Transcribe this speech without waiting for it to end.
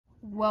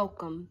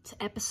Welcome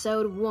to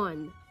episode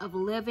 1 of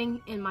Living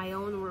in My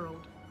Own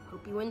World.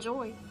 Hope you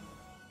enjoy.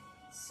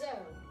 So,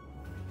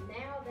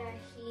 now that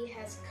he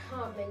has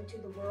come into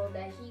the world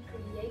that he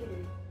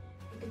created,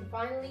 we can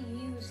finally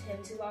use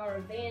him to our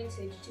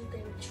advantage to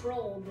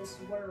control this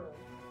world.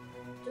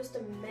 Just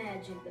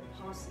imagine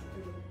the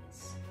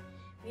possibilities.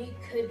 We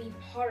could be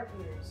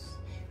partners.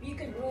 We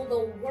could rule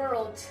the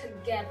world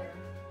together.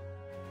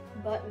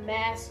 But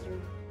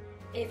Master,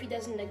 if he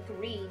doesn't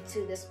agree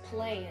to this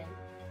plan,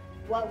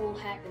 what will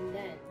happen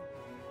then?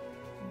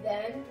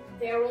 Then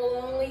there will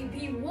only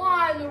be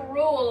one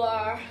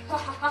ruler.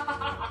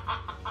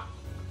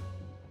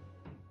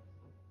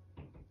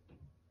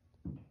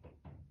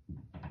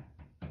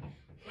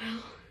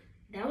 Well,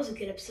 that was a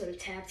good episode of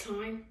Tap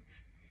Time.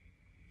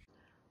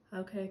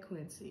 Okay,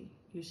 Quincy,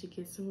 you should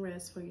get some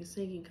rest for your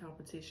singing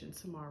competition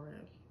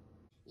tomorrow.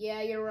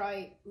 Yeah, you're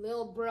right.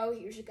 Little bro,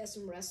 you should get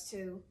some rest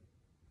too.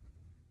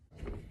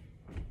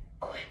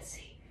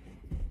 Quincy.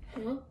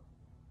 Huh?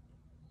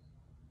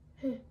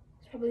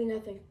 It's probably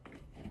nothing.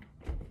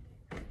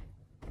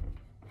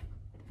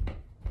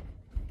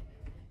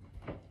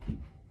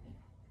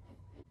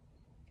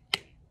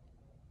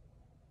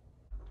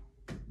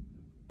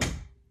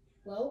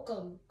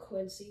 Welcome,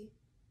 Quincy.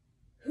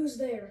 Who's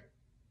there?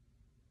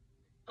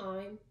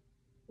 I'm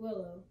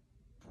Willow.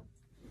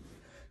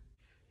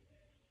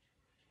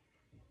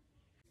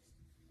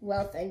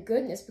 Well, thank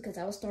goodness, because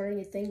I was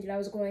starting to think that I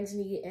was going to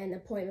need an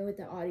appointment with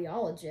the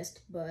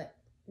audiologist, but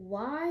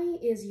why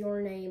is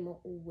your name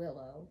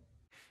Willow?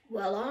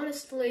 Well,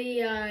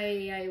 honestly,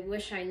 I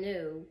wish I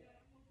knew.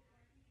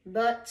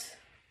 But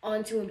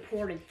on to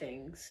important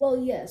things. Well,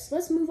 yes,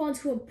 let's move on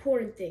to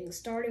important things,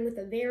 starting with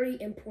a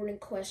very important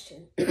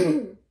question.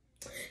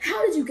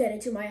 How did you get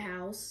into my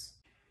house?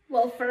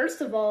 Well, first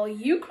of all,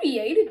 you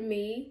created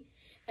me.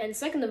 And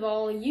second of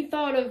all, you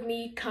thought of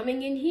me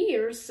coming in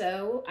here,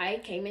 so I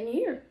came in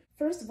here.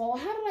 First of all,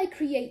 how did I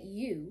create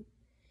you?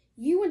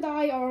 You and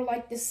I are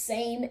like the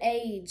same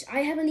age.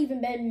 I haven't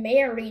even been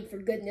married, for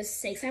goodness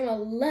sakes. I'm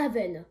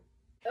 11.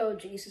 Oh,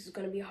 geez, this is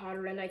going to be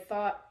harder than I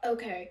thought.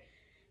 Okay.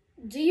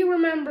 Do you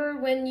remember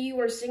when you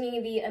were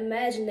singing the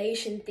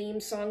Imagination theme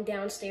song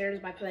downstairs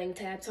by playing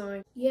Tap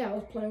Time? Yeah, I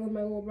was playing with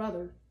my little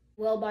brother.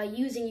 Well, by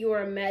using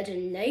your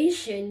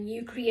imagination,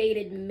 you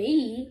created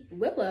me,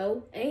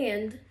 Willow,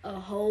 and a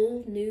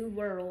whole new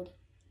world.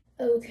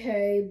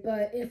 Okay,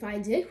 but if I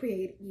did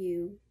create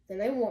you,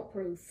 then I want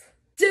proof.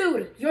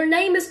 Dude, your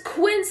name is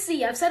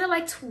Quincey. I've said it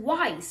like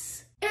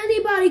twice.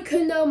 Anybody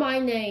could know my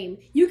name.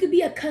 You could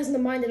be a cousin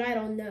of mine that I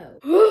don't know.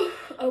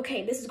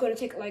 Okay, this is going to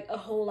take like a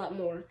whole lot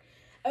more.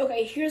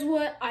 Okay, here's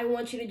what I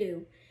want you to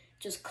do.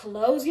 Just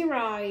close your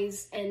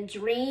eyes and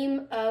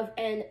dream of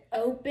an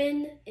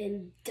open,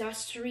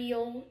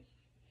 industrial,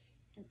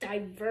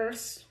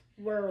 diverse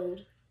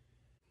world.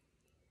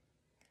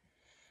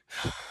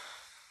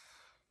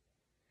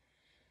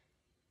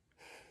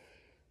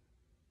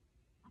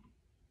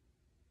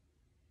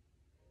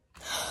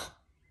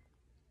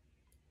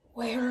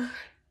 Where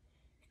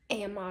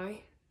am I?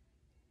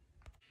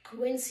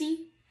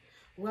 Quincy,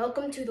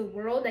 welcome to the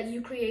world that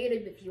you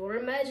created with your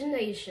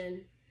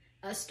imagination,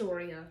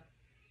 Astoria.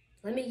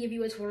 Let me give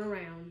you a tour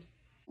around.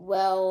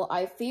 Well,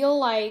 I feel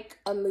like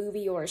a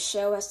movie or a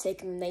show has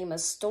taken the name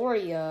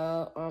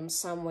Astoria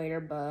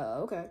somewhere, but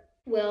okay.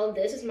 Well,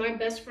 this is my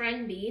best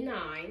friend,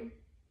 B9.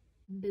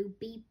 Boop,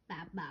 beep,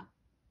 bop, bop.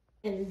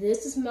 And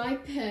this is my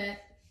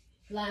pet,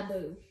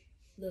 Labu.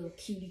 Little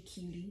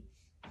cutie.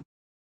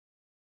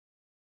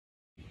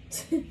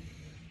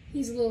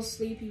 He's a little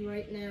sleepy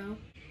right now.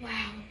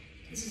 Wow,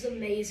 this is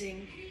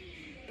amazing.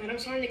 But I'm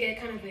starting to get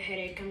kind of a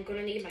headache. I'm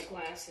gonna need my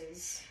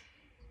glasses.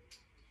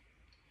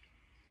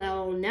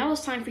 Well, now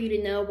it's time for you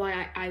to know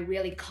why I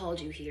really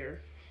called you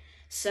here.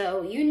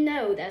 So, you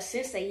know that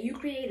since that you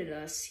created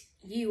us,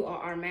 you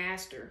are our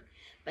master.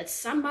 But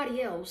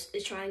somebody else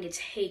is trying to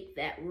take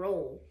that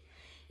role.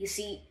 You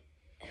see,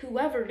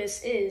 whoever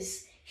this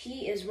is,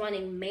 he is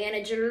running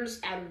managers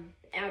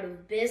out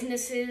of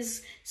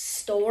businesses,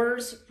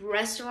 stores,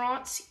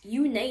 restaurants,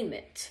 you name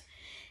it.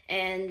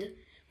 And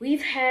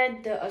we've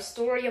had the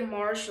Astoria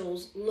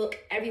Marshals look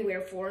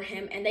everywhere for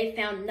him, and they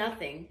found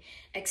nothing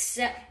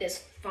except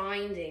this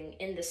finding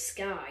in the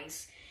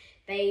skies.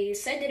 They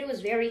said that it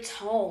was very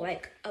tall,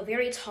 like a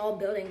very tall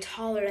building,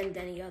 taller than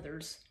any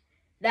others.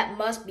 That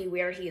must be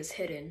where he is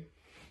hidden.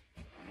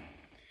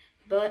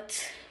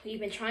 But we've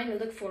been trying to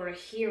look for a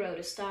hero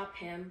to stop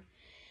him,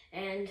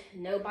 and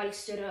nobody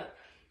stood up.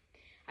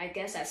 I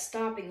guess that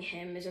stopping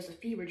him is just a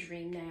fever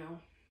dream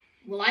now.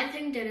 Well, I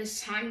think that it's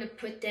time to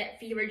put that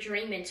fever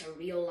dream into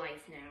real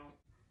life now.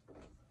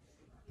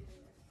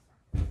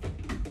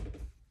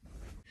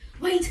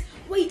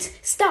 Wait,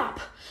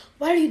 stop!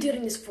 What are you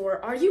doing this for?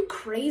 Are you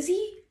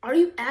crazy? Are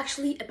you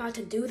actually about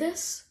to do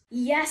this?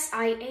 Yes,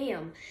 I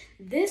am.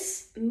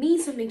 This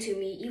means something to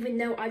me, even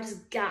though I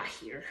just got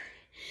here.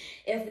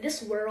 If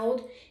this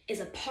world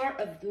is a part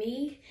of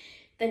me,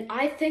 then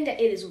I think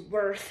that it is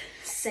worth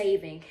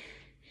saving.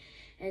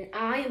 And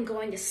I am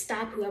going to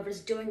stop whoever's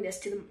doing this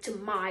to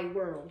my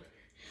world.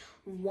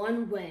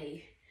 One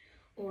way,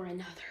 or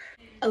another.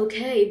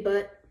 Okay,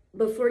 but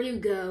before you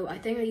go, I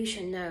think that you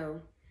should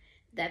know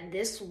that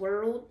this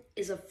world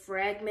is a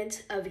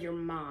fragment of your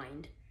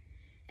mind.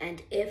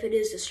 And if it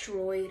is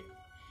destroyed,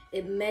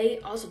 it may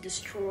also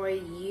destroy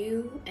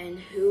you and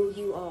who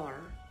you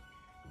are.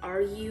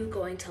 Are you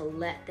going to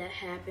let that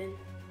happen?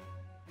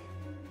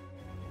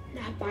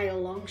 Not by a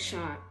long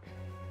shot.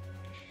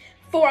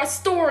 For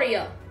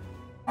Astoria!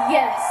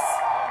 Yes!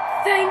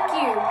 Thank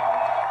you!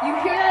 You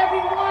hear that,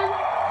 everyone?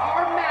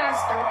 Our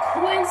master,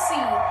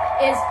 Quincey,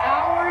 is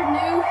our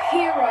new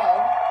hero.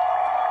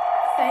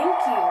 Thank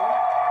you.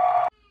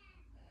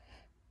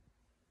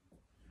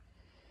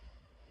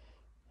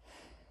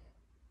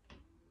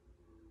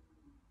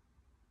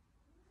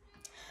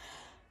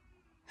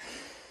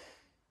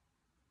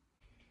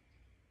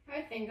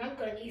 I think I'm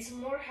gonna need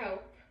some more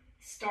help,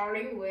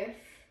 starting with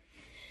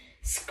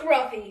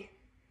Scruffy.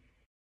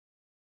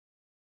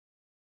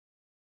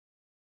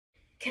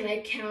 Can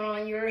I count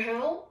on your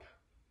help?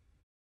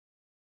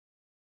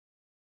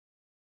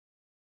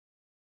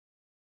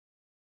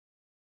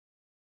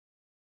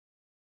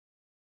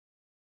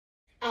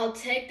 I'll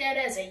take that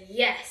as a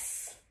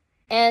yes.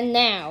 And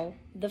now,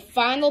 the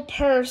final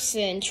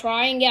person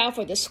trying out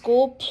for the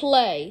school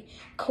play,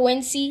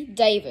 Quincey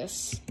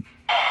Davis.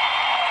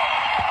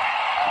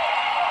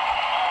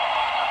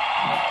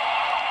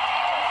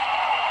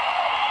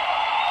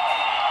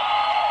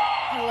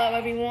 Hello,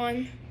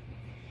 everyone.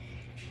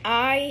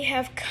 I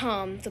have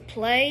come to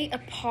play a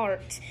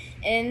part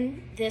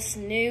in this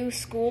new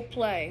school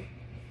play.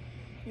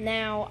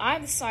 Now,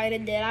 I've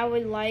decided that I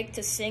would like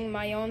to sing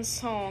my own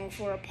song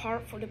for a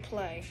part for the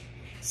play.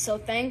 So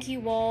thank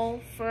you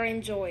all for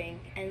enjoying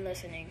and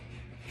listening.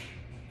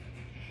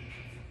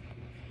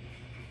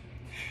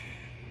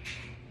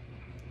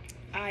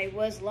 I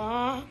was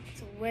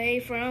locked away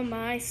from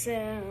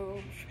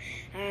myself.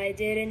 I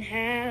didn't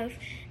have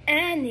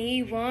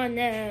anyone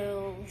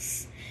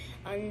else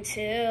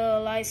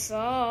until I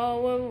saw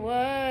what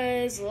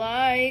was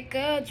like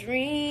a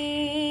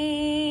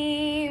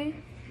dream.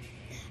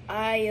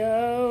 I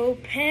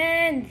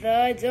opened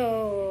the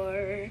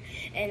door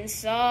and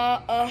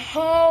saw a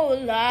whole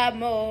lot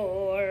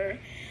more.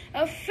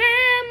 A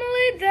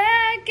family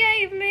that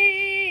gave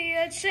me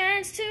a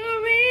chance to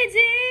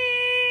redeem.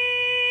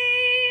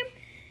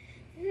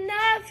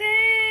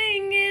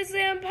 Nothing is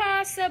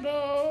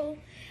impossible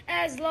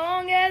as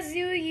long as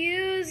you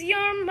use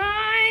your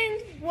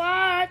mind.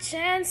 Watch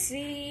and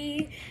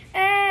see,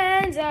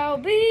 and I'll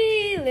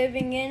be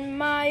living in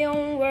my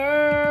own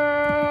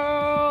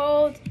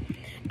world.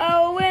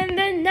 Oh, when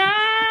the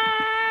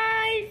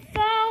night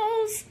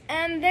falls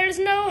and there's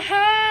no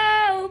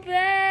hope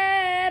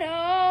at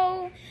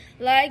all,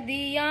 like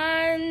the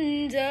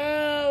underworld,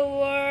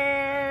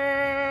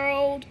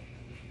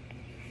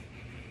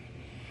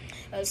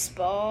 a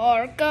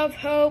spark of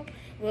hope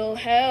will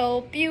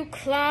help you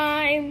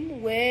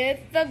climb with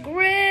the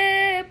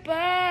grip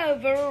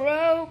of a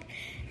rope,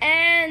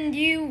 and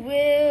you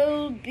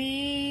will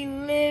be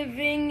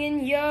living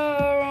in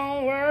your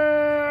own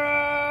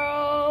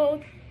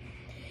world.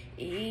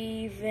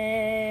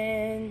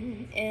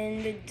 Even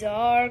in the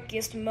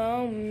darkest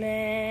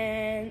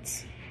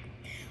moments,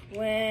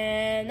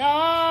 when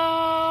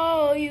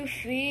all you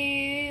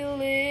feel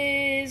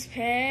is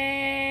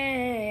pain,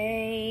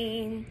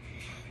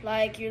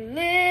 like you're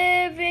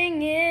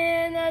living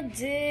in a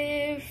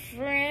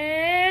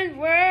different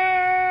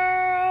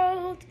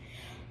world.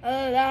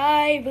 A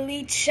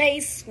lively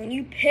chase when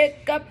you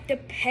pick up the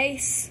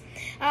pace.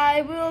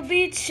 I will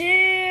be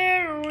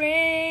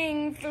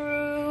cheering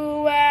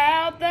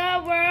throughout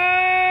the world.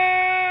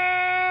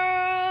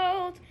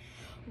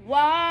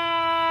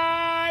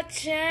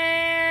 Watch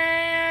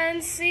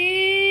and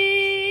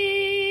see,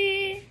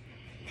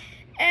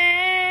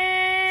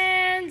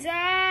 and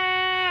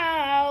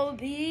I'll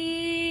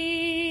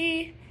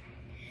be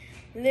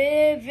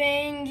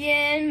living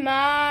in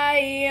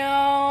my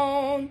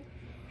own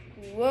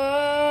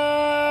world.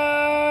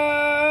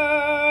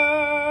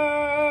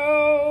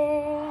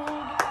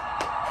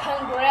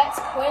 Congrats,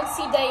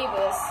 Quincey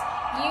Davis.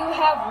 You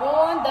have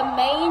won the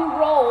main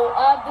role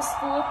of the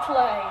school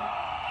play.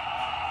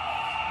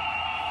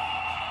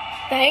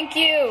 Thank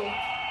you.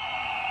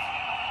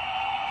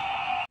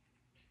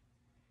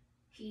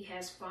 He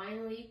has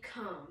finally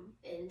come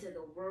into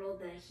the world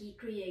that he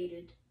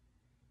created.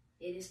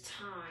 It is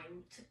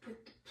time to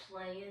put the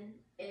plan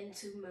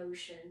into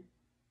motion.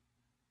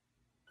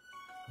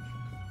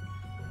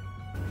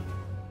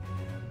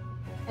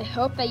 I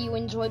hope that you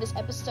enjoyed this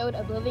episode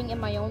of Living in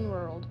My Own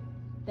World.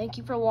 Thank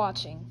you for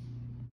watching.